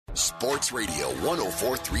Sports Radio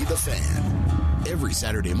 104.3 The Fan. Every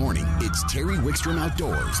Saturday morning, it's Terry Wickstrom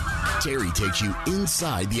Outdoors. Terry takes you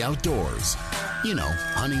inside the outdoors. You know,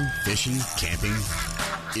 hunting, fishing, camping.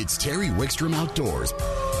 It's Terry Wickstrom Outdoors.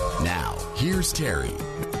 Now, here's Terry.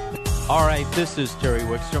 All right, this is Terry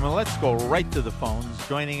Wickstrom, and let's go right to the phones.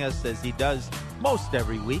 Joining us, as he does most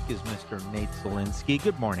every week, is Mr. Nate Zielinski.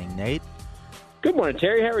 Good morning, Nate. Good morning,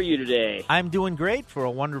 Terry. How are you today? I'm doing great for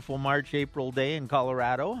a wonderful March-April day in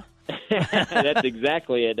Colorado. That's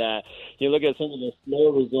exactly it. You look at some of the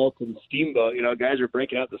snow results in Steamboat. You know, guys are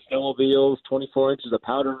breaking out the snowmobiles, 24 inches of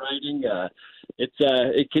powder riding.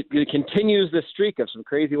 It continues the streak of some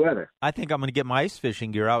crazy weather. I think I'm going to get my ice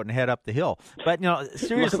fishing gear out and head up the hill. But, you know,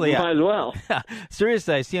 seriously. Might as well.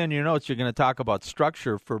 Seriously, I see on your notes you're going to talk about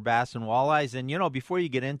structure for bass and walleyes. And, you know, before you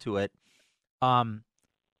get into it,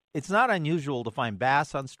 it's not unusual to find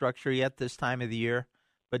bass on structure yet this time of the year.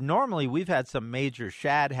 But normally we've had some major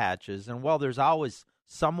shad hatches, and while there's always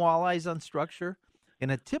some walleyes on structure, in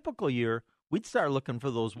a typical year, we'd start looking for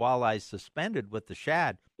those walleyes suspended with the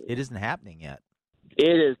shad. It isn't happening yet.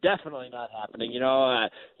 It is definitely not happening. I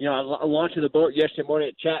launched the boat yesterday morning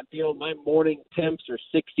at Chatfield. My morning temps are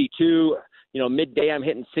 62. Midday I'm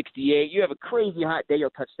hitting 68. You have a crazy hot day, you'll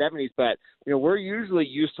touch 70s, but, we're usually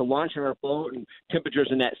used to launching our boat and temperatures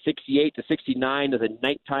in that 68 to 69 as a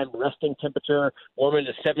nighttime resting temperature, warming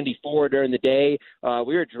to 74 during the day.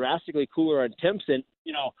 We were drastically cooler on temps, and,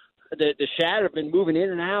 the shad have been moving in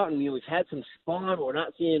and out, and we've had some spawn, but we're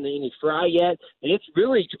not seeing any fry yet. And it's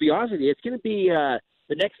really, to be honest with you, it's going to be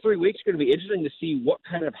the next 3 weeks are going to be interesting to see what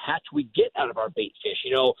kind of hatch we get out of our bait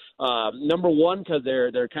fish. Number one, because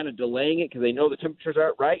they're kind of delaying it because they know the temperatures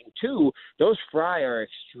aren't right, and two, those fry are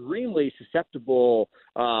extremely susceptible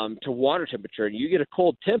to water temperature. And you get a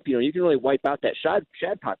cold temp, you can really wipe out that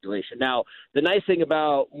shad population. Now, the nice thing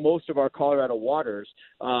about most of our Colorado waters,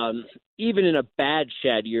 even in a bad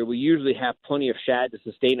shad year, we usually have plenty of shad to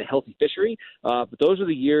sustain a healthy fishery. But those are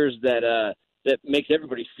the years that makes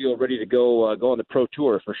everybody feel ready to go on the pro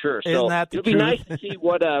tour for sure. So it'll be nice to see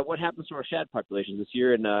what happens to our shad population this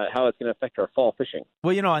year and how it's going to affect our fall fishing.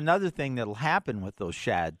 Well, another thing that'll happen with those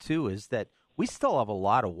shad too is that we still have a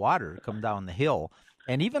lot of water come down the hill.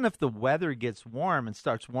 And even if the weather gets warm and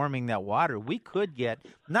starts warming that water, we could get,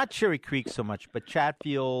 not Cherry Creek so much, but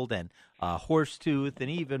Chatfield and Horsetooth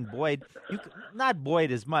and even Boyd. Not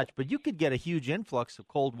Boyd as much, but you could get a huge influx of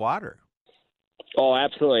cold water. Oh,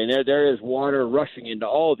 absolutely. And there is water rushing into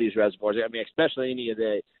all of these reservoirs. I mean, especially any of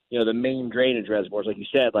the main drainage reservoirs, like you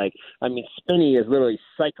said. Spinney is literally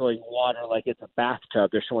cycling water like it's a bathtub.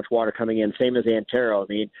 There's so much water coming in. Same as Antero. I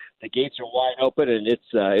mean, the gates are wide open and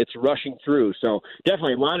it's rushing through. So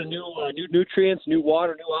definitely a lot of new nutrients, new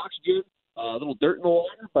water, new oxygen. A little dirt in the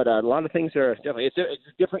water, but a lot of things are definitely. It's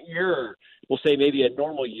a different year, or we'll say maybe a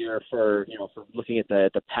normal year for looking at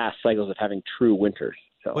the past cycles of having true winters.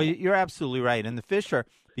 So. Well, you're absolutely right, and the fish are,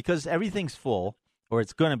 because everything's full, or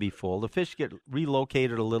it's going to be full. The fish get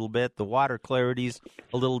relocated a little bit. The water clarity's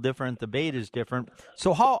a little different. The bait is different.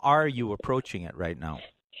 So, how are you approaching it right now?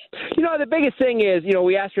 The biggest thing is,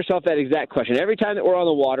 we ask ourselves that exact question. Every time that we're on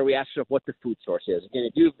the water, we ask ourselves what the food source is. Again,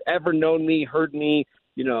 if you've ever known me, heard me,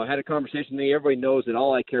 had a conversation with me, everybody knows that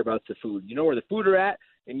all I care about is the food. You know where the food are at,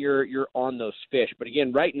 and you're on those fish. But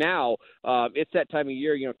again, right now, it's that time of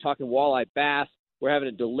year, talking walleye, bass. We're having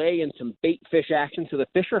a delay in some bait fish action, so the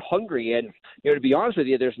fish are hungry. And, to be honest with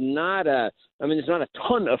you, there's not a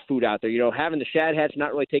ton of food out there. Having the shad hatch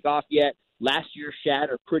not really take off yet. Last year's shad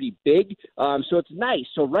are pretty big, so it's nice.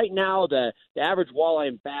 So right now, the average walleye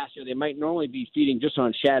and bass, they might normally be feeding just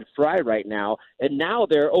on shad fry right now, and now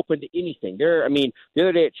they're open to anything. The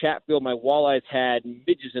other day at Chatfield, my walleyes had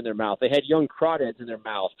midges in their mouth. They had young crawdads in their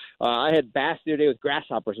mouth. I had bass the other day with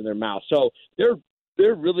grasshoppers in their mouth. So they're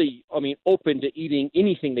really, open to eating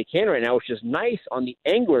anything they can right now, which is nice on the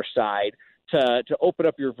angler side to open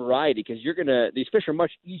up your variety, because these fish are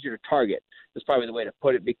much easier to target. That's probably the way to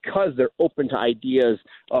put it, because they're open to ideas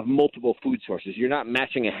of multiple food sources. You're not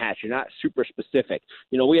matching a hatch. You're not super specific.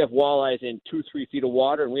 We have walleyes in 2-3 feet of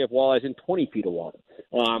water, and we have walleyes in 20 feet of water.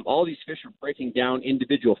 All these fish are breaking down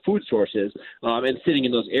individual food sources and sitting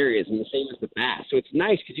in those areas, and the same as the bass. So it's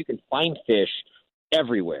nice because you can find fish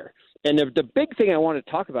everywhere. And the big thing I want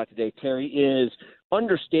to talk about today, Terry, is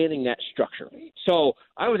understanding that structure. So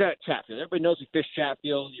I was at Chatfield. Everybody knows we fish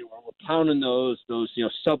Chatfield. We're pounding those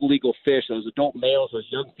sublegal fish, those adult males, those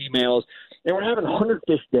young females, and we're having 100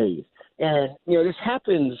 fish days. And, this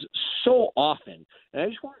happens so often. And I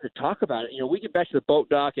just wanted to talk about it. We get back to the boat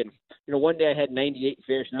dock, and, one day I had 98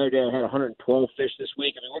 fish. Another day I had 112 fish this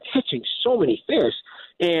week. We're catching so many fish.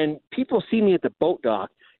 And people see me at the boat dock,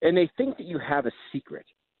 and they think that you have a secret.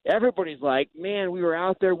 everybody's like, man, we were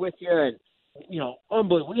out there with you, and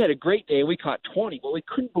unbelievable. We had a great day. We caught 20, but we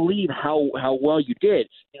couldn't believe how well you did.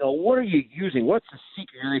 What are you using? What's the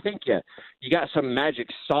secret? And I think you got some magic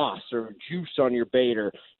sauce or juice on your bait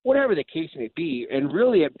or whatever the case may be. And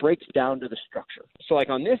really, it breaks down to the structure. So, like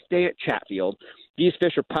on this day at Chatfield, these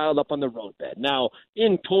fish are piled up on the roadbed. Now,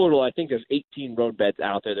 in total, I think there's 18 roadbeds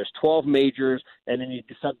out there. There's 12 majors, and then you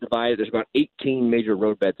subdivide it. There's about 18 major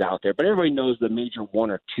roadbeds out there. But everybody knows the major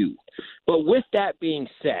one or two. But with that being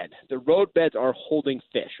said, the roadbeds are holding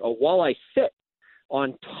fish. A walleye sit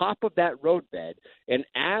on top of that roadbed, and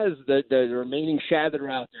as the remaining shad that are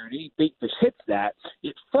out there and any bait fish hits that,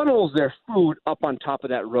 it funnels their food up on top of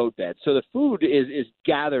that roadbed. So the food is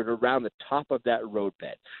gathered around the top of that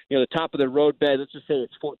roadbed. The top of the roadbed, let's just say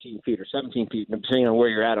it's 14 feet or 17 feet, depending on where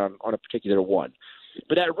you're at on a particular one.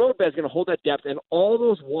 But that roadbed is going to hold that depth, and all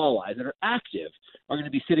those walleyes that are active are going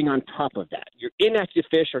to be sitting on top of that. Your inactive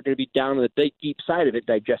fish are going to be down on the deep side of it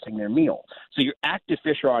digesting their meal. So your active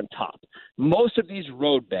fish are on top. Most of these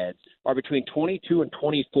roadbeds are between 22 and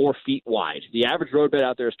 24 feet wide. The average roadbed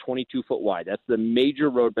out there is 22 foot wide. That's the major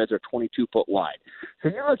roadbeds are 22 foot wide. So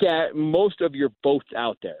you look at most of your boats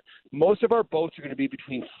out there. Most of our boats are going to be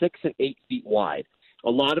between 6 and 8 feet wide. A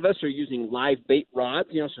lot of us are using live bait rods,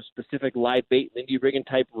 so specific live bait, Lindy rigging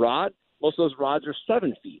type rod. Most of those rods are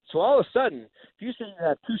 7 feet. So all of a sudden, if you say you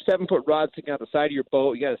have 2 7-foot rods sticking out the side of your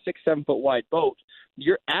boat, you got a 6 7-foot wide boat,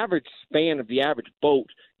 your average span of the average boat,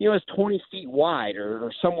 is 20 feet wide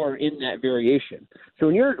or somewhere in that variation. So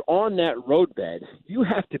when you're on that roadbed, you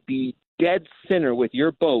have to be dead center with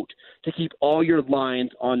your boat to keep all your lines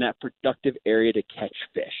on that productive area to catch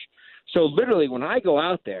fish. So literally when I go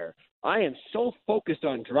out there, I am so focused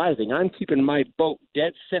on driving, I'm keeping my boat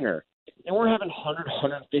dead center, and we're having 100,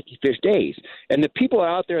 150 fish days. And the people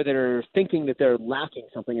out there that are thinking that they're lacking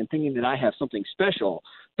something and thinking that I have something special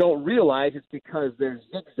don't realize it's because they're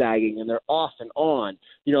zigzagging and they're off and on.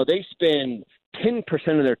 They spend 10%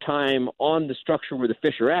 of their time on the structure where the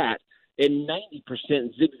fish are at, and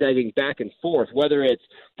 90% zigzagging back and forth, whether it's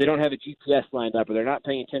they don't have a GPS lined up or they're not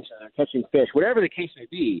paying attention, they're catching fish, whatever the case may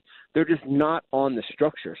be, they're just not on the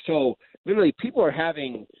structure. So literally people are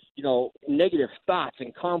having, negative thoughts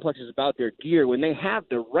and complexes about their gear when they have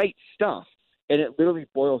the right stuff, and it literally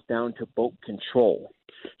boils down to boat control.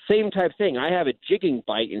 Same type thing. I have a jigging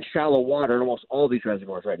bite in shallow water in almost all these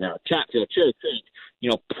reservoirs right now. Chatfield, Cherry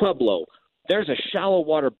Creek, Pueblo. There's a shallow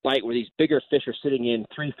water bite where these bigger fish are sitting in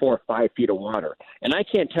 3, 4, 5 feet of water. And I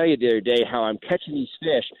can't tell you the other day how I'm catching these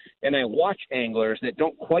fish, and I watch anglers that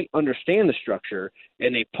don't quite understand the structure,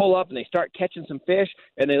 and they pull up and they start catching some fish,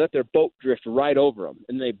 and they let their boat drift right over them,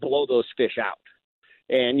 and they blow those fish out.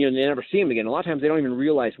 And, they never see them again. A lot of times they don't even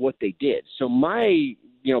realize what they did. So my,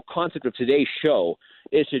 concept of today's show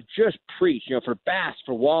is to just preach, for bass,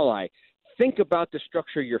 for walleye, think about the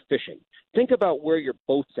structure you're fishing. Think about where your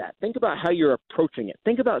boat's at. Think about how you're approaching it.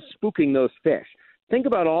 Think about spooking those fish. Think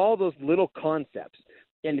about all those little concepts.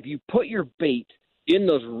 And if you put your bait in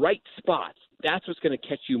those right spots, that's what's going to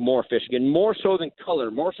catch you more fish. Again, more so than color,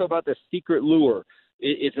 more so about the secret lure.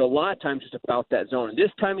 It's a lot of times just about that zone. And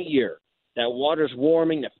this time of year, that water's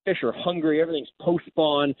warming, the fish are hungry, everything's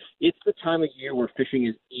post-spawn. It's the time of year where fishing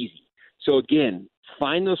is easy. So again,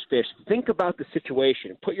 find those fish, think about the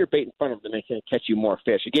situation, put your bait in front of them, and they can catch you more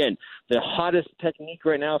fish. Again, the hottest technique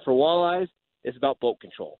right now for walleyes is about boat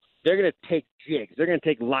control. They're going to take jigs. They're going to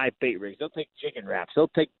take live bait rigs. They'll take jigging wraps. They'll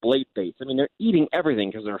take blade baits. I mean, they're eating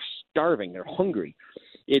everything because they're starving. They're hungry.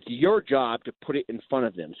 It's your job to put it in front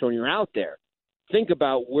of them. So when you're out there, think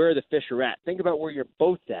about where the fish are at. Think about where your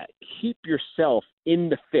boat's at. Keep yourself in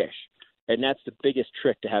the fish. And that's the biggest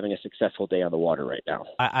trick to having a successful day on the water right now.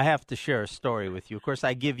 I have to share a story with you. Of course,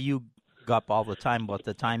 I give you gup all the time about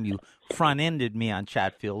the time you front-ended me on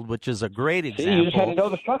Chatfield, which is a great example you just had to know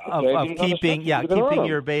the structure, of keeping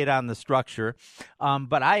your bait on the structure.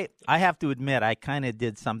 But I have to admit, I kind of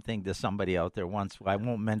did something to somebody out there once. I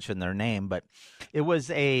won't mention their name, but it was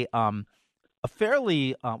a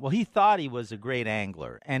fairly he thought he was a great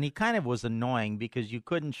angler, and he kind of was annoying because you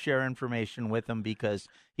couldn't share information with him because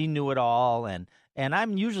he knew it all. And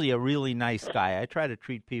I'm usually a really nice guy. I try to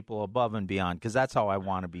treat people above and beyond because that's how I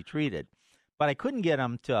want to be treated. But I couldn't get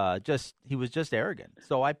him to he was just arrogant.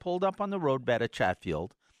 So I pulled up on the roadbed at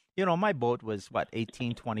Chatfield. My boat was,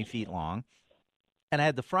 18, 20 feet long, and I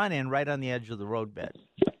had the front end right on the edge of the roadbed.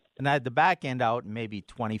 And I had the back end out in maybe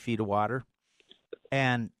 20 feet of water.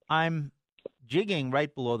 And I'm jigging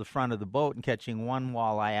right below the front of the boat and catching one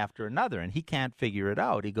walleye after another, and he can't figure it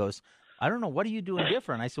out. He goes, I don't know, what are you doing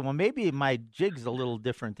different? I said, well, maybe my jig's a little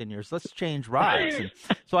different than yours. Let's change rods. And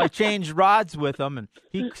so I changed rods with him, and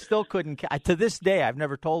he still couldn't. To this day, I've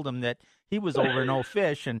never told him that he was over no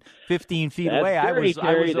fish, and 15 feet That's away, dirty,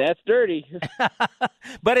 Terry. That's dirty.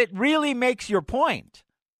 But it really makes your point.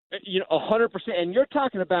 100%. And you're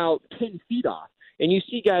talking about 10 feet off. And you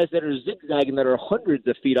see guys that are zigzagging that are hundreds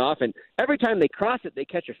of feet off, and every time they cross it, they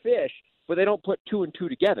catch a fish, but they don't put two and two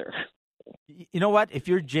together. You know what? If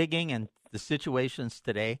you're jigging and the situations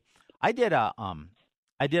today, I did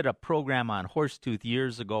a program on Horsetooth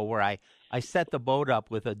years ago where I set the boat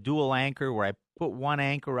up with a dual anchor where I put one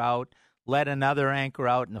anchor out, let another anchor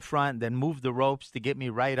out in the front, then move the ropes to get me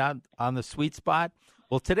right on the sweet spot.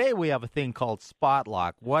 Well, today we have a thing called Spot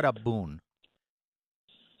Lock. What a boon.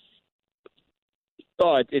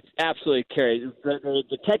 Oh, it's absolutely Kerry.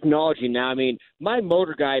 The technology now, I mean, my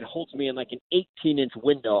motor guide holds me in like an 18-inch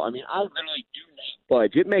window. I mean, I literally do not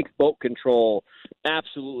budge. It makes boat control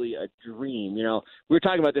absolutely a dream. We were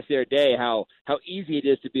talking about this the other day, how easy it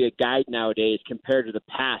is to be a guide nowadays compared to the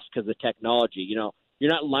past because of technology. You're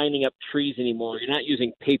not lining up trees anymore. You're not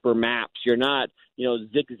using paper maps. You're not,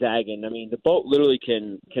 zigzagging. I mean, the boat literally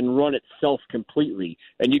can run itself completely,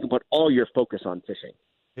 and you can put all your focus on fishing.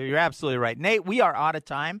 You're absolutely right. Nate, we are out of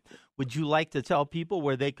time. Would you like to tell people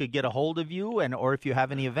where they could get a hold of you or if you have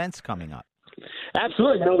any events coming up?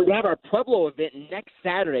 Absolutely. We have our Pueblo event next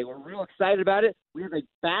Saturday. We're real excited about it. We have a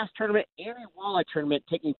bass tournament and a walleye tournament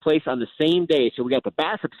taking place on the same day. So we got the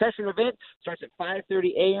Bass Obsession event, starts at 5:30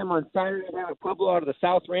 a.m. on Saturday down at Pueblo out of the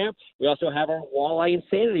South Ramp. We also have our Walleye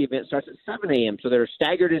Insanity event, starts at 7 a.m. So they're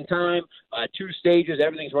staggered in time, 2 stages.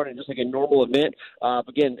 Everything's running just like a normal event.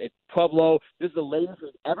 Again, it's Pueblo. This is the latest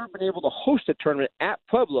we've ever been able to host a tournament at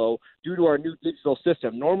Pueblo due to our new digital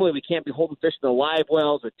system. Normally, we can't be holding fish in the live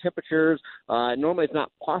wells with temperatures. Normally, it's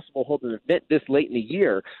not possible to hold an event this late in the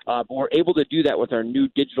year, but we're able to do that with our new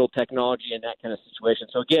digital technology and that kind of situation.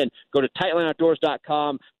 So, again, go to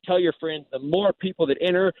tightlineoutdoors.com. Tell your friends. The more people that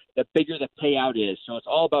enter, the bigger the payout is. So it's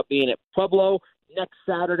all about being at Pueblo next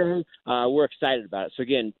Saturday. We're excited about it. So,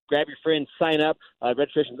 again, grab your friends, sign up.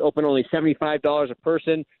 Registration is open, only $75 a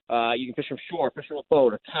person. You can fish from shore, fish from a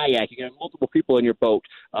boat, a kayak. You can have multiple people in your boat.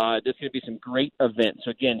 There's going to be some great events.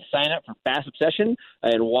 So, again, sign up for Bass Obsession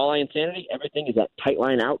and Walleye Insanity. Everything is at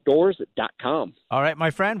tightlineoutdoors.com. All right, my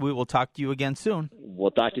friend. We will talk to you again soon.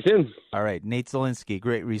 We'll talk to you soon. All right, Nate Zielinski,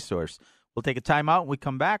 great resource. We'll take a timeout. When we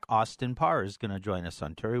come back, Austin Parr is going to join us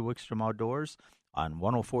on Terry Wickstrom Outdoors on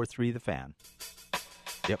 104.3 The Fan.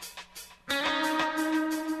 Yep.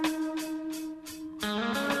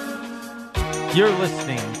 You're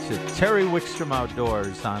listening to Terry Wickstrom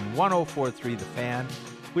Outdoors on 104.3 The Fan.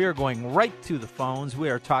 We are going right to the phones. We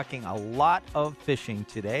are talking a lot of fishing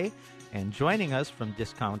today. And joining us from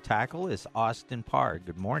Discount Tackle is Austin Parr.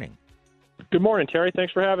 Good morning. Good morning, Terry.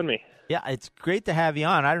 Thanks for having me. Yeah, it's great to have you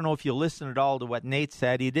on. I don't know if you listened at all to what Nate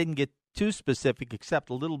said. He didn't get too specific except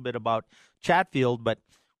a little bit about Chatfield, but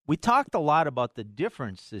we talked a lot about the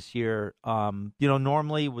difference this year.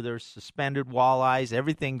 Normally where there's suspended walleyes,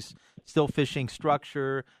 everything's still fishing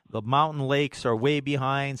structure. The mountain lakes are way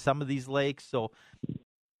behind some of these lakes. So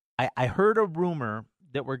I heard a rumor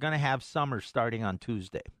that we're going to have summer starting on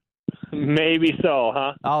Tuesday. Maybe so,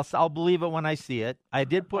 huh? I'll believe it when I see it. I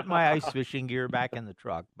did put my ice fishing gear back in the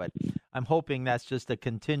truck, but I'm hoping that's just a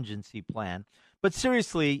contingency plan. But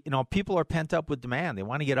seriously, people are pent up with demand. They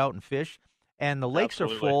want to get out and fish, and the lakes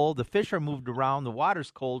Absolutely. are full. The fish are moved around. The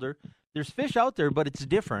water's colder. There's fish out there, but it's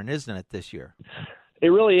different, isn't it, this year? It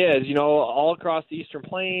really is. All across the Eastern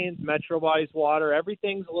Plains, Metro-wise water,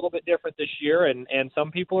 everything's a little bit different this year, and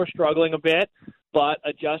some people are struggling a bit. But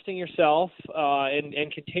adjusting yourself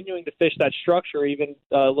and continuing to fish that structure even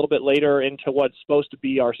a little bit later into what's supposed to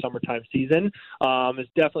be our summertime season has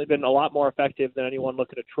definitely been a lot more effective than anyone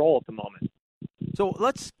looking to troll at the moment. So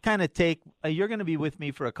let's kind of take you're going to be with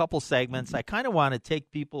me for a couple segments. I kind of want to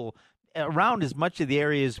take people around as much of the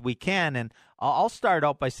area as we can, and I'll start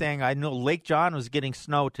out by saying I know Lake John was getting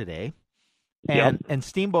snow today. And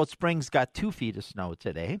Steamboat Springs got 2 feet of snow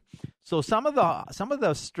today. So some of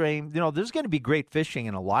the stream, there's going to be great fishing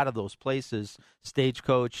in a lot of those places.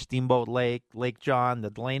 Stagecoach, Steamboat Lake, Lake John,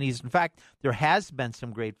 the Delaney's. In fact, there has been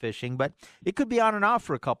some great fishing, but it could be on and off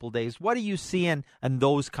for a couple of days. What are you seeing in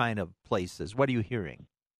those kind of places? What are you hearing?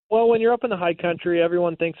 Well, when you're up in the high country,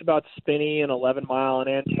 everyone thinks about Spinney and 11 Mile and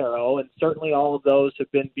Antero, and certainly all of those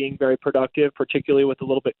have been being very productive, particularly with a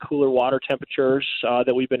little bit cooler water temperatures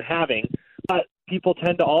that we've been having. But people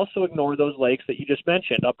tend to also ignore those lakes that you just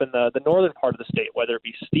mentioned up in the northern part of the state, whether it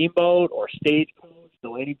be Steamboat or Stagecoach,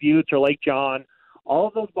 Delaney Buttes, or Lake John. All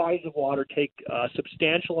of those bodies of water take a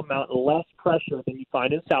substantial amount less pressure than you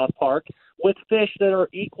find in South Park, with fish that are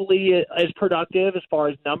equally as productive as far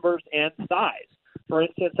as numbers and size. For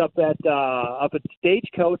instance, up at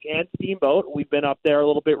Stagecoach and Steamboat, we've been up there a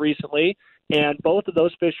little bit recently, and both of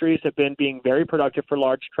those fisheries have been being very productive for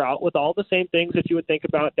large trout with all the same things that you would think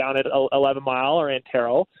about down at 11 Mile or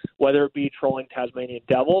Antero, whether it be trolling Tasmanian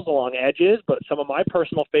devils along edges, but some of my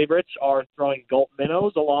personal favorites are throwing Gulp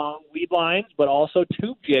minnows along weed lines, but also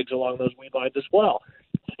tube jigs along those weed lines as well.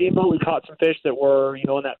 Steamboat, we caught some fish that were, in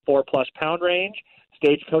that 4+ pound range.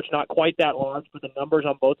 Stagecoach, not quite that large, but the numbers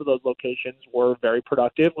on both of those locations were very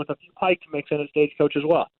productive, with a few pike to mix in at Stagecoach as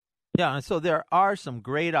well. Yeah, and so there are some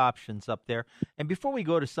great options up there. And before we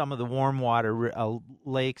go to some of the warm water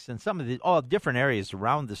lakes and some of the different areas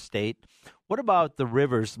around the state, what about the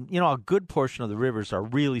rivers? A good portion of the rivers are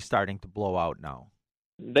really starting to blow out now.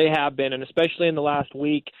 They have been, and especially in the last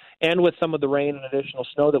week, and with some of the rain and additional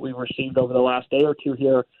snow that we've received over the last day or two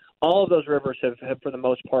here, all of those rivers have for the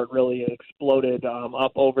most part, really exploded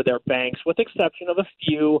up over their banks, with exception of a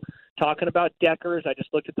few. Talking about Deckers, I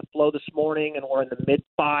just looked at the flow this morning, and we're in the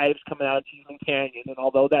mid-5s coming out of Cheeseman Canyon. And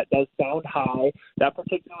although that does sound high, that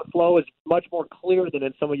particular flow is much more clear than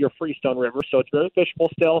in some of your freestone rivers, so it's very fishable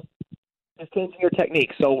still. It's changing your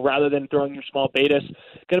technique. So rather than throwing your small betas,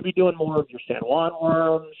 going to be doing more of your San Juan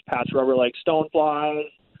worms, Pat's Rubber Lake stoneflies,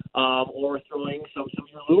 or throwing some of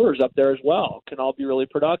your lures up there as well. Can all be really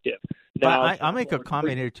productive. Now, I'll make a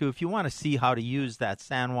comment here, too. If you want to see how to use that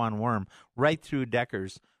San Juan worm right through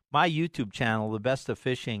Deckers, my YouTube channel, The Best of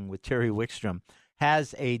Fishing with Terry Wickstrom,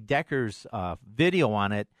 has a Deckers video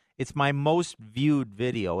on it. It's my most viewed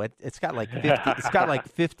video. It's got like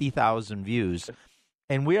 50,000 views.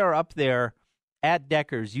 And we are up there at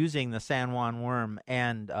Deckers using the San Juan worm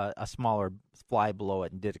and a smaller fly below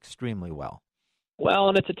it, and did extremely well. Well,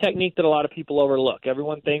 and it's a technique that a lot of people overlook.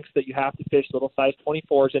 Everyone thinks that you have to fish little size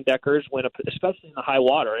 24s in Deckers, especially in the high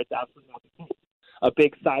water. It's absolutely not the case. A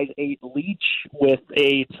big size 8 leech with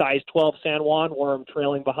a size 12 San Juan worm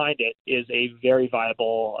trailing behind it is a very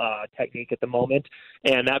viable technique at the moment.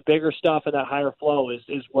 And that bigger stuff and that higher flow is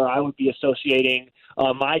where I would be associating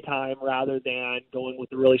my time, rather than going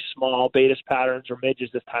with the really small betas patterns or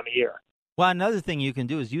midges this time of year. Well, another thing you can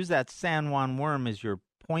do is use that San Juan worm as your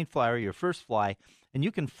point fly or your first fly, and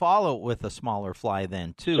you can follow it with a smaller fly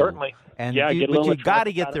then too. Certainly. And but you got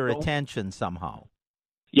to get their attention somehow.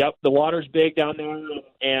 Yep, the water's big down there,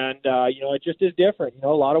 and it just is different. A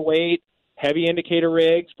lot of weight, heavy indicator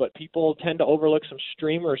rigs, but people tend to overlook some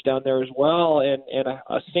streamers down there as well, and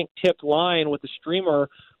a sink-tipped line with a streamer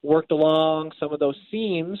worked along some of those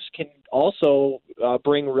seams can also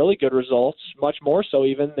bring really good results, much more so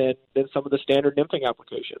even than some of the standard nymphing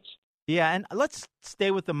applications. Yeah, and let's stay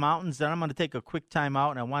with the mountains. Then I'm going to take a quick time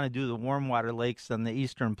out, and I want to do the warm water lakes on the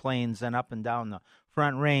eastern plains and up and down the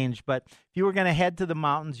Front Range. But if you were going to head to the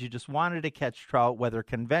mountains, you just wanted to catch trout, whether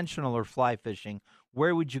conventional or fly fishing,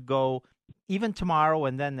 where would you go even tomorrow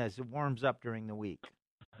and then as it warms up during the week?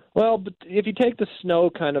 Well, but if you take the snow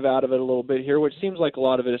kind of out of it a little bit here, which seems like a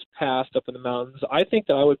lot of it is passed up in the mountains, I think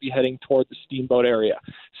that I would be heading toward the Steamboat area.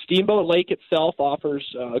 Steamboat Lake itself offers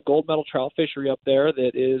a gold medal trout fishery up there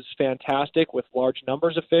that is fantastic with large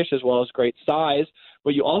numbers of fish as well as great size.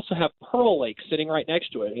 But you also have Pearl Lake sitting right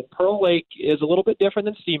next to it. And Pearl Lake is a little bit different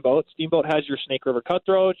than Steamboat. Steamboat has your Snake River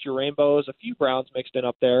cutthroats, your rainbows, a few browns mixed in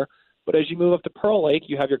up there. But as you move up to Pearl Lake,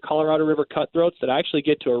 you have your Colorado River cutthroats that actually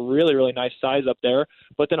get to a really, really nice size up there,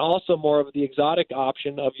 but then also more of the exotic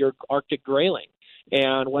option of your Arctic grayling.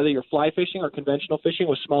 And whether you're fly fishing or conventional fishing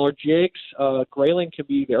with smaller jigs, grayling can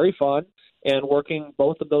be very fun, and working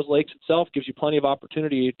both of those lakes itself gives you plenty of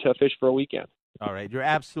opportunity to fish for a weekend. All right, you're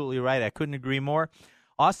absolutely right. I couldn't agree more.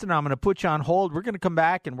 Austin, I'm going to put you on hold. We're going to come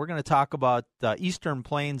back, and we're going to talk about Eastern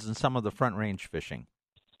Plains and some of the Front Range fishing.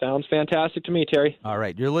 Sounds fantastic to me, Terry. All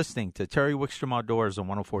right. You're listening to Terry Wickstrom Outdoors on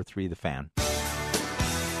 104.3 The Fan.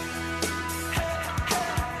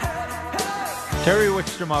 Terry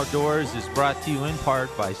Wickstrom Outdoors is brought to you in part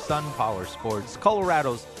by Sun Power Sports,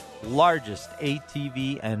 Colorado's largest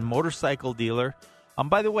ATV and motorcycle dealer.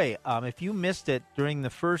 By the way, if you missed it during the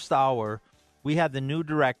first hour, we had the new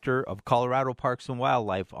director of Colorado Parks and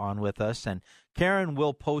Wildlife on with us, and Karen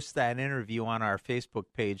will post that interview on our Facebook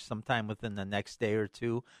page sometime within the next day or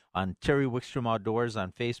two on Terry Wickstrom Outdoors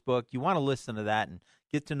on Facebook. You want to listen to that and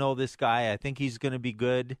get to know this guy. I think he's going to be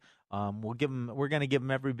good. We're going to give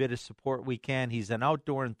him every bit of support we can. He's an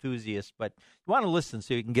outdoor enthusiast, but you want to listen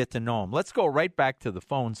so you can get to know him. Let's go right back to the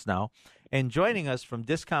phones now. And joining us from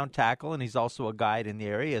Discount Tackle, and he's also a guide in the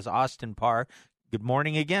area, is Austin Parr. Good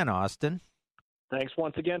morning again, Austin. Thanks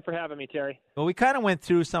once again for having me, Terry. Well, we kind of went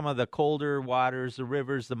through some of the colder waters, the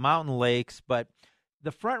rivers, the mountain lakes, but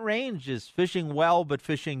the Front Range is fishing well, but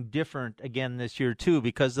fishing different again this year, too,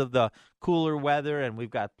 because of the cooler weather, and we've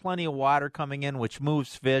got plenty of water coming in, which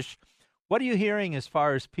moves fish. What are you hearing as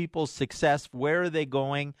far as people's success? Where are they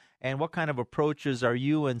going, and what kind of approaches are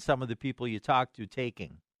you and some of the people you talk to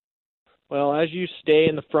taking? Well, as you stay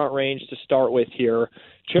in the Front Range to start with here,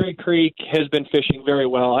 Cherry Creek has been fishing very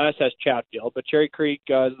well, as has Chatfield, but Cherry Creek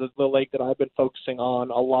is the lake that I've been focusing on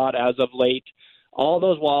a lot as of late. All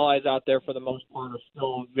those walleyes out there, for the most part, are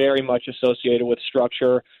still very much associated with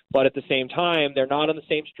structure, but at the same time, they're not on the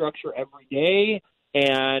same structure every day,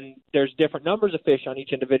 and there's different numbers of fish on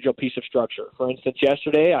each individual piece of structure. For instance,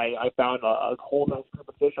 yesterday, I found a whole nice group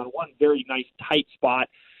of fish on one very nice tight spot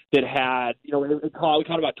that had, we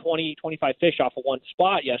caught about 20, 25 fish off of one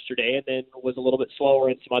spot yesterday, and then was a little bit slower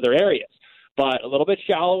in some other areas. But a little bit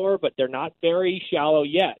shallower, but they're not very shallow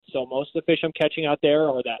yet. So most of the fish I'm catching out there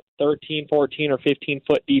are that 13, 14, or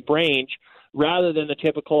 15-foot deep range, rather than the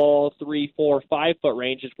typical 3, 4, 5-foot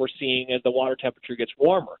ranges we're seeing as the water temperature gets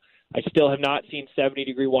warmer. I still have not seen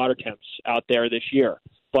 70-degree water temps out there this year.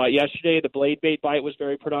 But yesterday, the blade bait bite was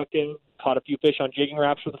very productive. Caught a few fish on jigging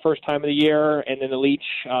wraps for the first time of the year, and then the leech,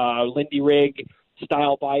 Lindy rig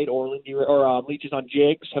style bite or leeches on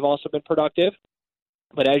jigs have also been productive.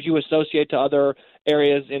 But as you associate to other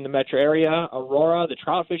areas in the metro area, Aurora, the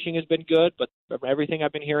trout fishing has been good, but from everything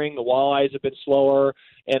I've been hearing, the walleyes have been slower,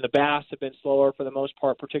 and the bass have been slower for the most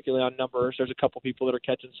part, particularly on numbers. There's a couple people that are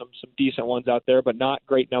catching some decent ones out there, but not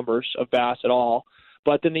great numbers of bass at all.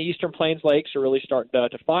 But then the Eastern Plains lakes are really starting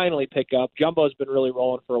to finally pick up. Jumbo's been really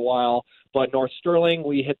rolling for a while, but North Sterling,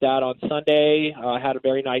 we hit that on Sunday, had a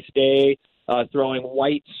very nice day, throwing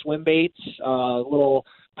white swim baits, little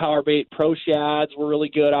power bait pro shads were really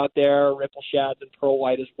good out there. Ripple shads and pearl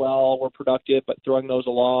white as well were productive, but throwing those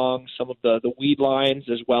along some of the weed lines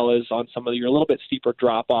as well as on some of your little bit steeper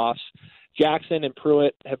drop-offs. Jackson and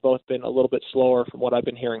Pruitt have both been a little bit slower from what I've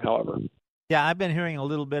been hearing, however. Yeah, I've been hearing a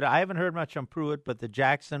little bit. I haven't heard much on Pruitt, but the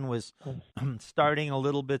Jackson was starting a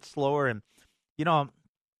little bit slower. And,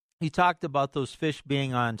 you talked about those fish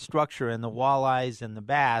being on structure and the walleyes and the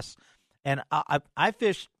bass. And I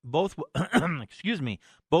fished both,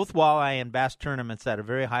 both walleye and bass tournaments at a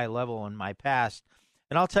very high level in my past.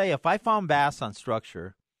 And I'll tell you, if I found bass on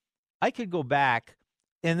structure, I could go back,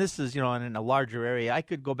 and this is, in a larger area, I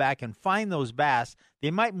could go back and find those bass.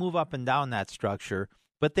 They might move up and down that structure,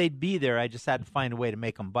 but they'd be there. I just had to find a way to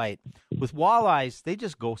make them bite. With walleyes, they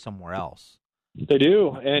just go somewhere else. They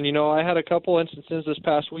do. And, I had a couple instances this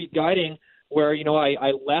past week guiding where,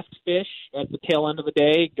 I left fish at the tail end of the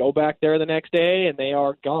day, go back there the next day, and they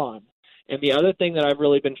are gone. And the other thing that I've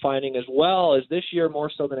really been finding as well is this year,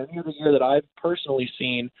 more so than any other year that I've personally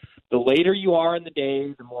seen, the later you are in the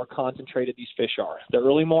day, the more concentrated these fish are. The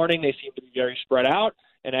early morning, they seem to be very spread out.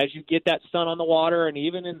 And as you get that sun on the water, and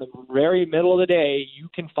even in the very middle of the day, you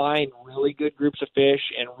can find really good groups of fish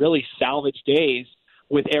and really salvage days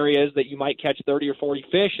with areas that you might catch 30 or 40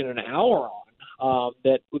 fish in an hour on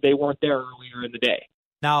that they weren't there earlier in the day.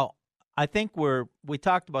 Now, I think we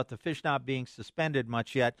talked about the fish not being suspended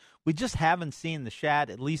much yet. We just haven't seen the shad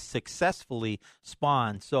at least successfully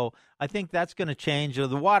spawn. So I think that's going to change. The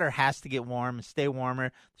water has to get warm and stay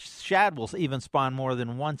warmer. Shad will even spawn more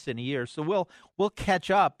than once in a year. So we'll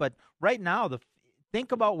catch up. But right now,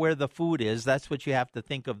 think about where the food is. That's what you have to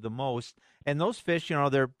think of the most. And those fish,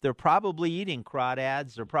 they're probably eating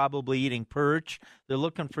crawdads. They're probably eating perch. They're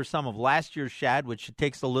looking for some of last year's shad, which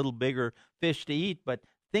takes a little bigger fish to eat. But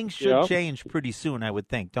things should change pretty soon, I would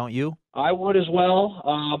think, don't you? I would as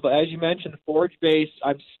well. But as you mentioned, forage base,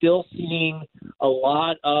 I'm still seeing a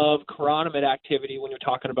lot of chironomid activity when you're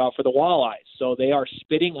talking about for the walleyes. So they are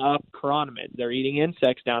spitting up chironomids. They're eating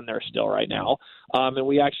insects down there still right now. And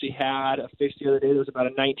we actually had a fish the other day that was about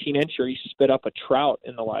a 19-incher. He spit up a trout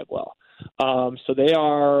in the live well. So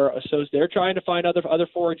they're trying to find other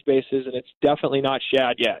forage bases, and it's definitely not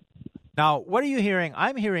shad yet. Now, what are you hearing?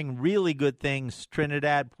 I'm hearing really good things.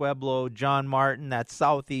 Trinidad, Pueblo, John Martin, that's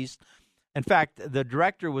southeast. In fact, the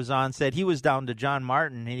director was on, said he was down to John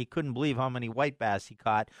Martin, and he couldn't believe how many white bass he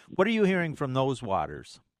caught. What are you hearing from those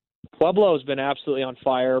waters? Pueblo has been absolutely on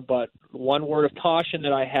fire, but one word of caution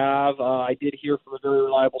that I have, I did hear from a very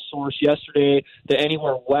reliable source yesterday that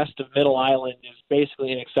anywhere west of Middle Island is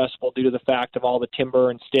basically inaccessible due to the fact of all the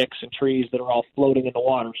timber and sticks and trees that are all floating in the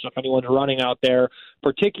water. So if anyone's running out there,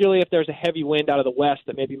 particularly if there's a heavy wind out of the west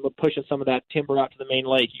that may be pushing some of that timber out to the main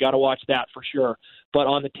lake, you got to watch that for sure. But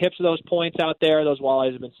on the tips of those points out there, those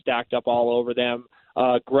walleyes have been stacked up all over them.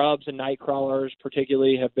 Grubs and night crawlers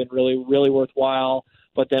particularly have been really, really worthwhile.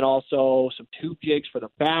 but then also some tube jigs for the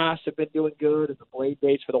bass have been doing good, and the blade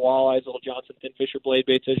baits for the walleyes, little Johnson Finfisher blade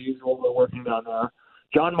baits as usual, we're working on there.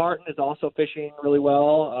 John Martin is also fishing really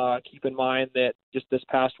well. Keep in mind that just this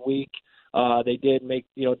past week, they did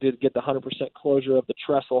get the 100% closure of the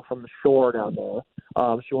trestle from the shore down there.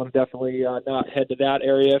 So you want to definitely not head to that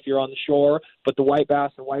area if you're on the shore. But the white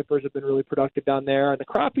bass and wipers have been really productive down there. And the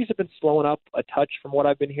crappies have been slowing up a touch from what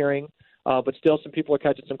I've been hearing. But still some people are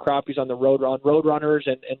catching some crappies on the road runners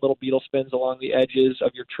and little beetle spins along the edges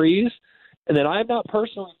of your trees. And then I have not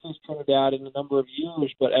personally fished Trinidad in a number of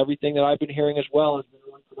years, but everything that I've been hearing as well has been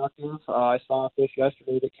really productive. I saw a fish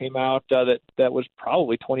yesterday that came out that was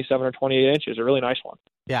probably 27 or 28 inches, a really nice one.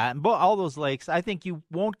 Yeah, and all those lakes, I think you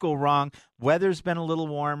won't go wrong. Weather's been a little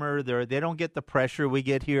warmer. They don't get the pressure we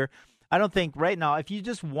get here. I don't think right now, if you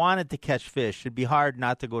just wanted to catch fish, it'd be hard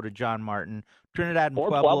not to go to John Martin, Trinidad and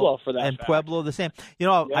Pueblo for that and fact. Pueblo the same.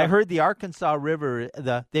 I heard the Arkansas River,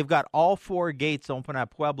 they've got all 4 gates open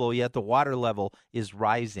at Pueblo, yet the water level is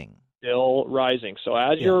rising. Still rising. So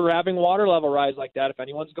as you're having water level rise like that, if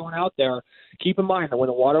anyone's going out there, keep in mind that when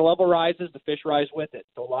the water level rises, the fish rise with it.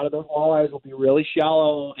 So a lot of those walleyes will be really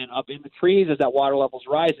shallow and up in the trees as that water level's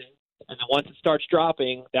rising. And then once it starts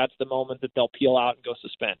dropping, that's the moment that they'll peel out and go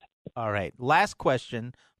suspend. All right. Last question.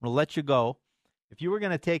 I'm going to let you go. If you were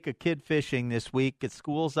going to take a kid fishing this week,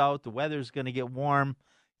 school's out, the weather's going to get warm,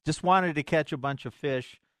 just wanted to catch a bunch of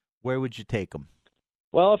fish, where would you take them?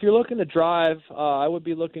 Well, if you're looking to drive, I would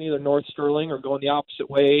be looking either North Sterling or going the opposite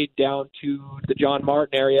way down to the John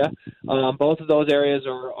Martin area. Both of those areas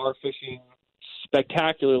are fishing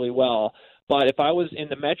spectacularly well. But if I was in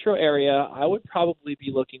the metro area, I would probably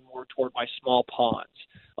be looking more toward my small ponds.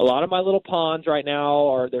 A lot of my little ponds right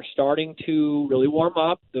now they're starting to really warm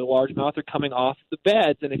up. The largemouth are coming off the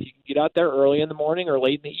beds, and if you can get out there early in the morning or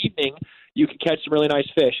late in the evening, you can catch some really nice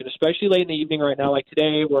fish. And especially late in the evening right now, like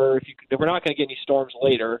today, where we're not going to get any storms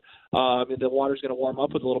later, the water's going to warm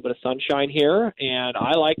up with a little bit of sunshine here, and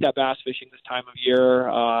I like that bass fishing this time of year.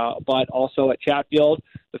 But also at Chatfield,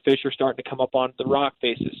 the fish are starting to come up onto the rock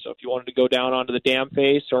faces. So if you wanted to go down onto the dam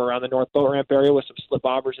face or around the North Boat Ramp area with some slip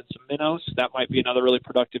bobbers and some minnows, that might be another really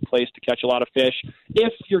productive place to catch a lot of fish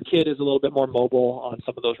if your kid is a little bit more mobile on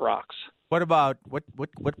some of those rocks. What about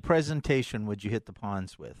what presentation would you hit the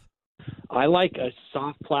ponds with? I like a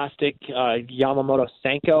soft plastic Yamamoto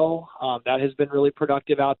Senko. That has been really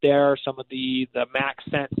productive out there. Some of the Max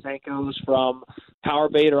Scent Senkos from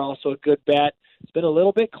Powerbait are also a good bet. It's been a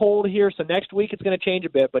little bit cold here, so next week it's going to change a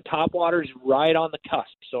bit, but top water is right on the cusp.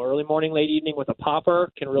 So early morning, late evening with a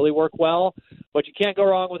popper can really work well, but you can't go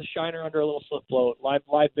wrong with a shiner under a little slip float. Live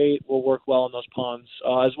bait will work well in those ponds,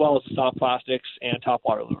 as well as the soft plastics and top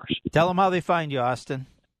water lures. Tell them how they find you, Austin.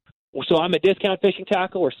 So I'm at Discount Fishing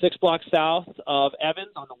Tackle. We're 6 blocks south of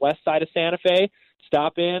Evans on the west side of Santa Fe.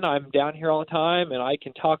 Stop in. I'm down here all the time, and I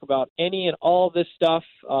can talk about any and all of this stuff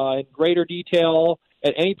in greater detail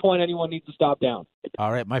at any point anyone needs to stop down.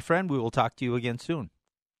 All right, my friend, we will talk to you again soon.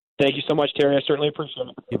 Thank you so much, Terry. I certainly appreciate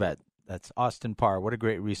it. You bet. That's Austin Parr. What a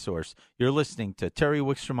great resource. You're listening to Terry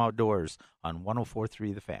Wickstrom Outdoors on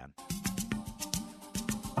 104.3 The Fan.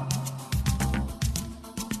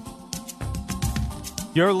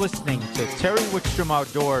 You're listening to Terry Wickstrom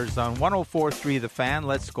Outdoors on 104.3 The Fan.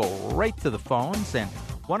 Let's go right to the phones. And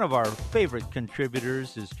one of our favorite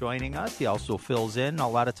contributors is joining us. He also fills in a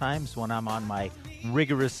lot of times when I'm on my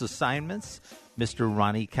rigorous assignments, Mr.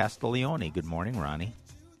 Ronnie Castiglione. Good morning, Ronnie.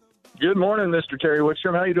 Good morning, Mr. Terry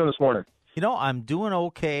Wickstrom. How are you doing this morning? I'm doing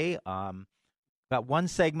okay. Got one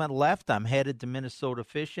segment left. I'm headed to Minnesota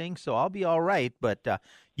fishing, so I'll be all right. But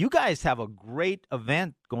you guys have a great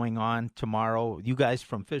event going on tomorrow. You guys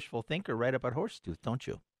from Fishful Thinker right up at Horsetooth, don't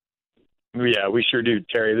you? Yeah, we sure do,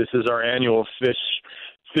 Terry. This is our annual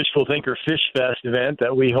Fishful Thinker Fish Fest event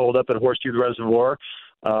that we hold up at Horsetooth Reservoir.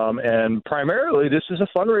 And primarily, this is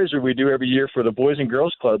a fundraiser we do every year for the Boys and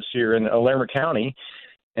Girls Clubs here in Larimer County.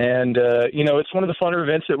 And, it's one of the funner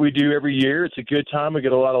events that we do every year. It's a good time. We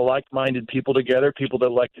get a lot of like-minded people together, people that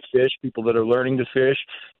like to fish, people that are learning to fish.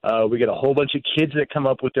 We get a whole bunch of kids that come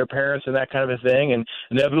up with their parents and that kind of a thing. And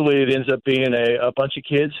inevitably it ends up being a bunch of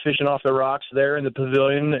kids fishing off the rocks there in the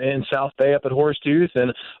pavilion in South Bay up at Horsetooth,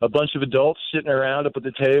 and a bunch of adults sitting around up at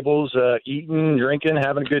the tables, eating, drinking,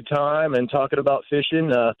 having a good time, and talking about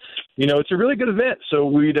fishing. It's a really good event. So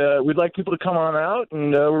we'd like people to come on out,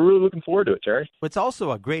 and we're really looking forward to it, Terry. It's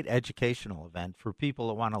also a great educational event for people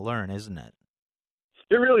that want to learn, isn't it?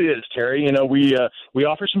 It really is, Terry. We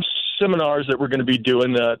offer some seminars that we're going to be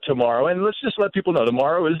doing tomorrow, and let's just let people know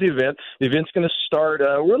tomorrow is the event. The event's going to start.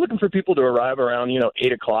 We're looking for people to arrive around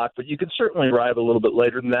 8 o'clock, but you can certainly arrive a little bit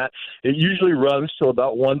later than that. It usually runs till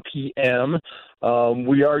about 1 p.m.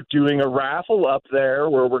 We are doing a raffle up there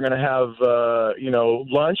where we're going to have,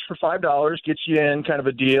 lunch for $5, gets you in kind of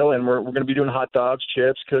a deal. And we're going to be doing hot dogs,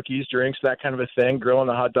 chips, cookies, drinks, that kind of a thing, grilling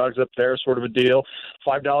the hot dogs up there, sort of a deal.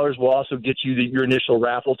 $5 will also get you your initial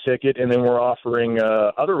raffle ticket. And then we're offering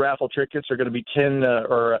other raffle tickets are going to be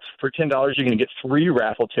for $10, you're going to get 3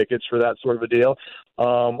 raffle tickets for that sort of a deal. A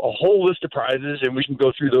whole list of prizes, and we can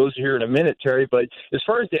go through those here in a minute, Terry. But as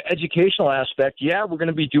far as the educational aspect, yeah, we're going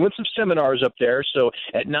to be doing some seminars up there. So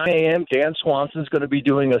at 9 a.m., Dan Swanson's going to be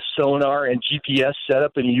doing a sonar and GPS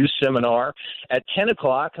setup and use seminar. At 10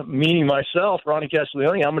 o'clock, meaning myself, Ronnie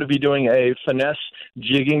Castiglione, I'm going to be doing a finesse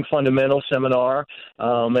jigging fundamental seminar.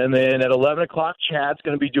 And then at 11 o'clock, Chad's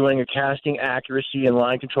going to be doing a casting accuracy and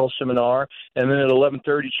line control seminar. And then at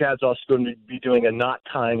 11:30, Chad's also going to be doing a knot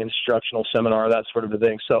tying instructional seminar, that sort of a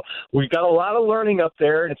thing. So we've got a lot of learning up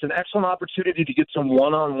there, and it's an excellent opportunity to get some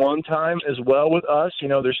one-on-one time as well with us. You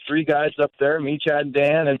know, there's 3 guys up there, me, Chad, and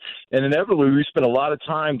Dan, and inevitably we spend a lot of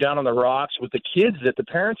time down on the rocks with the kids that the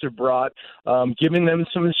parents have brought, giving them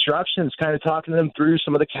some instructions, kind of talking them through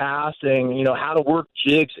some of the casting, you know, how to work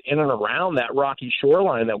jigs in and around that rocky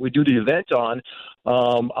shoreline that we do the event on.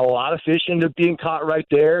 A lot of fish end up being caught right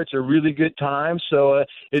there. It's a really good time. So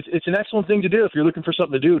it's an excellent thing to do if you're looking for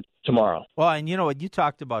something to do tomorrow. Well, and you know what, you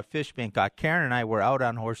talked about fish being caught. Karen and I were out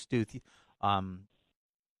on Horsetooth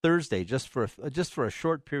Thursday just for a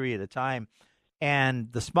short period of time,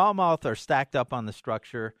 and the smallmouth are stacked up on the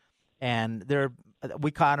structure, and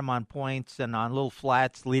we caught them on points and on little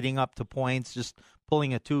flats leading up to points, just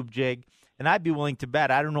pulling a tube jig. And I'd be willing to bet,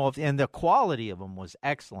 I don't know if, and the quality of them was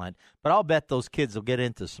excellent, but I'll bet those kids will get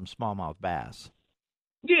into some smallmouth bass.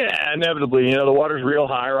 Yeah, inevitably. You know, the water's real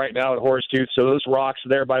high right now at Horsetooth, so those rocks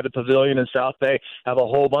there by the pavilion in South Bay have a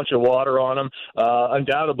whole bunch of water on them.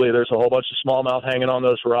 Undoubtedly, there's a whole bunch of smallmouth hanging on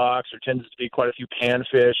those rocks. There tends to be quite a few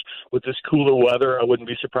panfish. With this cooler weather, I wouldn't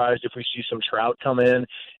be surprised if we see some trout come in,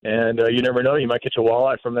 and you never know, you might catch a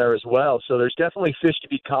walleye from there as well. So there's definitely fish to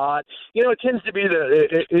be caught. You know, it tends to be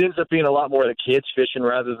it ends up being a lot more the kids fishing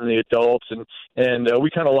rather than the adults, and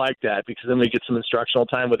we kind of like that because then we get some instructional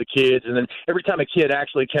time with the kids, and then every time a kid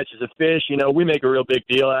actually catches a fish, you know, we make a real big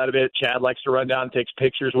deal out of it. Chad likes to run down and takes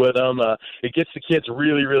pictures with them. It gets the kids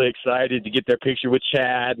really, really excited to get their picture with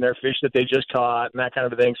Chad and their fish that they just caught and that kind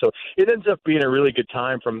of a thing. So it ends up being a really good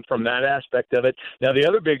time from that aspect of it. Now, the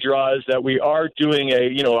other big draw is that we are doing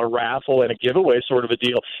a raffle and a giveaway sort of a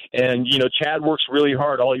deal. And, you know, Chad works really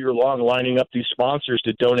hard all year long lining up these sponsors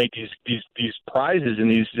to donate these prizes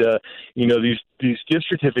and these gift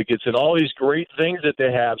certificates and all these great things that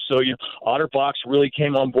they have. So, you know, OtterBox really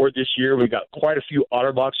came on board this year. We've got quite a few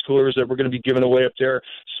OtterBox coolers that we're going to be giving away up there.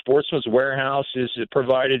 Sportsman's Warehouse has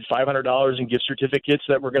provided $500 in gift certificates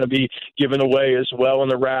that we're going to be giving away as well in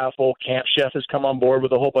the raffle. Camp Chef has come on board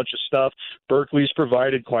with a whole bunch of stuff. Berkeley's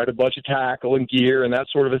provided quite a bunch of tackle and gear and that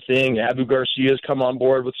sort of a thing. Abu Garcia's come on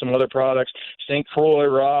board with some other products. St. Croix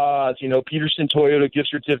rods, you know, Peterson Toyota gift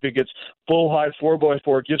certificates, Full Hide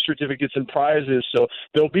 4x4 gift certificates and prizes. So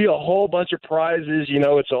there'll be a whole bunch of prizes. You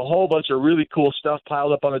know, it's a whole bunch of really cool stuff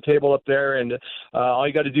piled up on the table up there, and all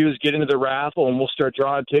you got to do is get into the raffle, and we'll start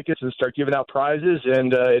drawing tickets and start giving out prizes,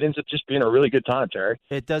 and it ends up just being a really good time, Terry.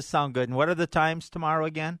 It does sound good. And what are the times tomorrow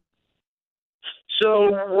again?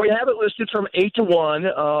 So we have it listed from 8 to 1.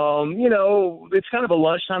 You know, it's kind of a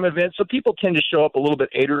lunchtime event, so people tend to show up a little bit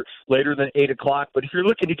later than 8 o'clock. But if you're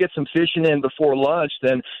looking to get some fishing in before lunch,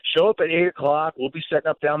 then show up at 8 o'clock. We'll be setting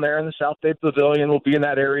up down there in the South Bay Pavilion. We'll be in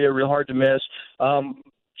that area, real hard to miss.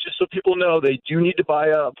 Just so people know, they do need to buy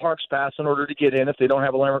a Parks Pass in order to get in. If they don't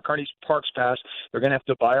have a Lambert Kearney Parks Pass, they're going to have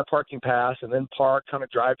to buy a parking pass and then park, kind of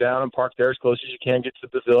drive down and park there as close as you can, get to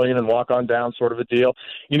the pavilion and walk on down, sort of a deal.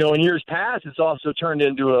 You know, in years past, it's also turned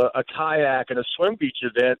into a kayak and a swim beach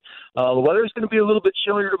event. The weather's going to be a little bit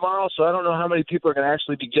chillier tomorrow, so I don't know how many people are going to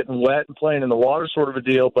actually be getting wet and playing in the water, sort of a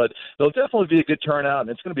deal, but there'll definitely be a good turnout, and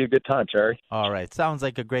it's going to be a good time, Terry. All right. Sounds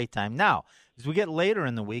like a great time. Now, as we get later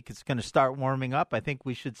in the week, it's going to start warming up. I think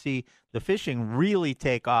we should see the fishing really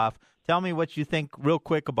take off. Tell me what you think real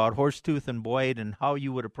quick about Horsetooth and Boyd and how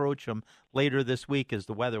you would approach them later this week as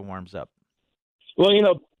the weather warms up. Well, you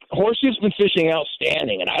know, Horsetooth's been fishing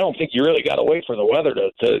outstanding, and I don't think you really got to wait for the weather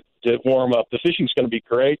to warm up. The fishing's going to be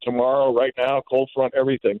great tomorrow, right now, cold front,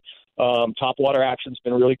 everything. Top water action's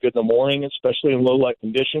been really good in the morning, especially in low light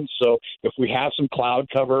conditions. So if we have some cloud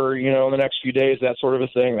cover, you know, in the next few days, that sort of a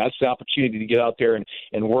thing, that's the opportunity to get out there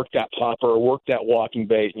and work that popper, work that walking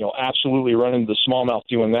bait. You know, absolutely run into the smallmouth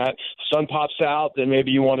doing that. Sun pops out, then maybe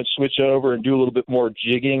you want to switch over and do a little bit more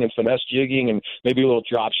jigging and finesse jigging and maybe a little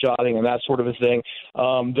drop shotting and that sort of a thing.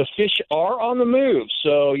 The fish are on the move.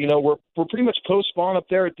 So, you know, we're pretty much post-spawn up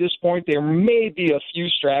there at this point. There may be a few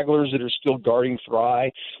stragglers that are still guarding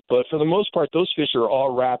fry, but for the most part, those fish are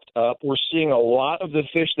all wrapped up. We're seeing a lot of the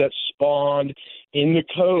fish that spawned in the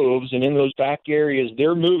coves and in those back areas.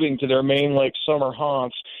 They're moving to their main lake summer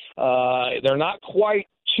haunts. They're not quite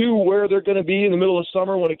to where they're going to be in the middle of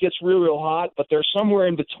summer when it gets real, real hot, but they're somewhere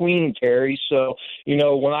in between, Terry. So,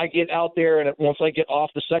 when I get out there and once I get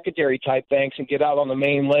off the secondary type banks and get out on the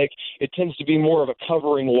main lake, it tends to be more of a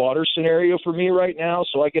covering water scenario for me right now.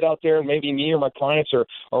 So I get out there and maybe me or my clients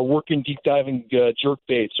are working deep diving jerk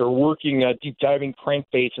baits or working deep diving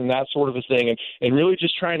crankbaits and that sort of a thing, and really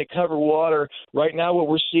just trying to cover water. Right now what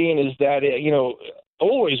we're seeing is that,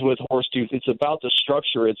 always with Horsetooth, it's about the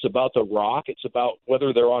structure, it's about the rock, it's about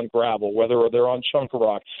whether they're on gravel, whether they're on chunk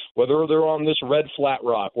rock, whether they're on this red flat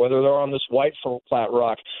rock, whether they're on this white flat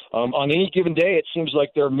rock. On any given day, it seems like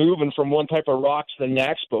they're moving from one type of rock to the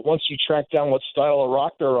next, but once you track down what style of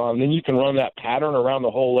rock they're on, then you can run that pattern around the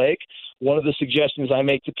whole lake. One of the suggestions I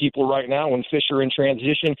make to people right now when fish are in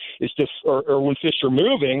transition is or when fish are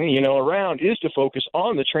moving, around, is to focus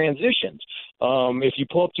on the transitions. If you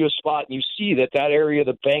pull up to a spot and you see that area of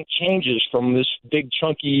the bank changes from this big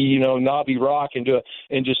chunky, knobby rock into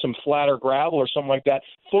some flatter gravel or something like that,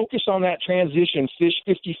 focus on that transition, fish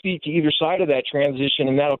 50 feet to either side of that transition,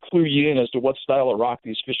 and that'll clue you in as to what style of rock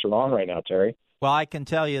these fish are on right now, Terry. Well, I can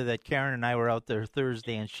tell you that Karen and I were out there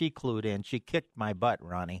Thursday, and she clued in. She kicked my butt,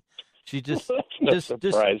 Ronnie. She just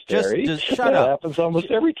surprise, Terry. Just shut that up. Happens almost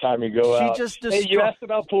every time you go out. Hey, you asked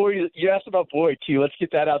about Boyd. Too. Let's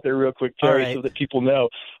get that out there real quick, Terry, so that people know.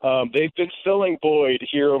 They've been filling Boyd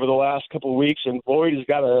here over the last couple of weeks, and Boyd has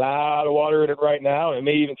got a lot of water in it right now. It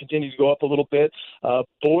may even continue to go up a little bit.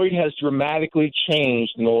 Boyd has dramatically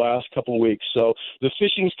changed in the last couple of weeks, so the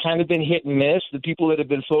fishing's kind of been hit and miss. The people that have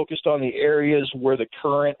been focused on the areas where the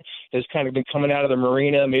current has kind of been coming out of the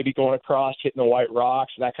marina, maybe going across, hitting the white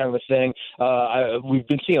rocks, that kind of a thing. We've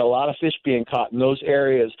been seeing a lot of fish being caught in those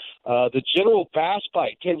areas. The general bass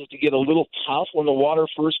bite tends to get a little tough when the water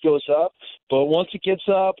first goes up, but once it gets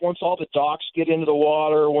up, once all the docks get into the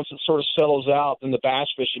water, once it sort of settles out, then the bass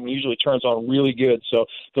fishing usually turns on really good. So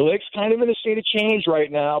the lake's kind of in a state of change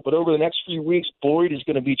right now, but over the next few weeks, Boyd is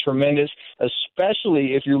going to be tremendous,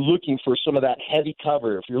 especially if you're looking for some of that heavy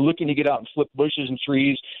cover. If you're looking to get out and flip bushes and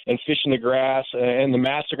trees and fish in the grass, and the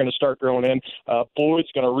mats are going to start growing in,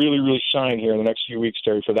 Boyd's going to really, really shine here in the next few weeks,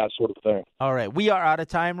 Terry, for that sort of thing. All right. We are out of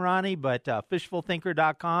time, Ronnie, but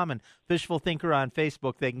fishfulthinker.com and Fishful Thinker on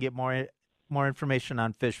Facebook, they can get more information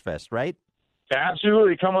on Fish Fest, right?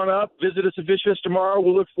 Absolutely. Come on up. Visit us at Fish Fest tomorrow.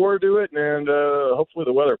 We'll look forward to it, and hopefully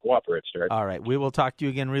the weather cooperates, Terry. All right. We will talk to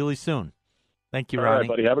you again really soon. Thank you, Ronnie. All right,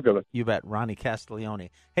 buddy. Have a good one. You bet. Ronnie Castiglione.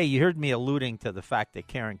 Hey, you heard me alluding to the fact that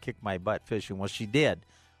Karen kicked my butt fishing. Well, she did.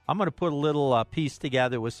 I'm going to put a little piece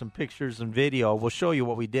together with some pictures and video. We'll show you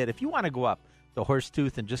what we did. If you want to go up the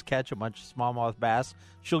Horsetooth and just catch a bunch of smallmouth bass,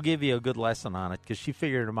 she'll give you a good lesson on it because she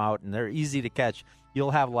figured them out, and they're easy to catch.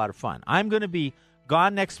 You'll have a lot of fun. I'm going to be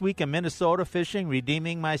gone next week in Minnesota fishing,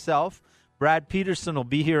 redeeming myself. Brad Peterson will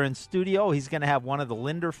be here in studio. He's going to have one of the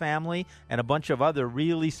Linder family and a bunch of other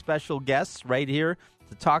really special guests right here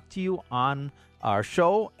to talk to you on our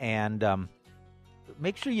show, and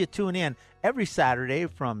make sure you tune in every Saturday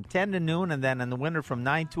from 10 to noon, and then in the winter from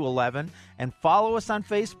 9 to 11. And follow us on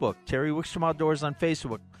Facebook, Terry Wickstrom Outdoors on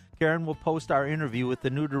Facebook. Karen will post our interview with the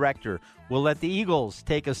new director. We'll let the Eagles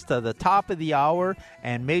take us to the top of the hour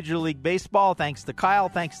and Major League Baseball. Thanks to Kyle,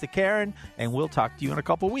 thanks to Karen, and we'll talk to you in a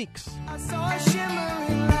couple weeks. I saw a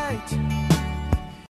shimmering light.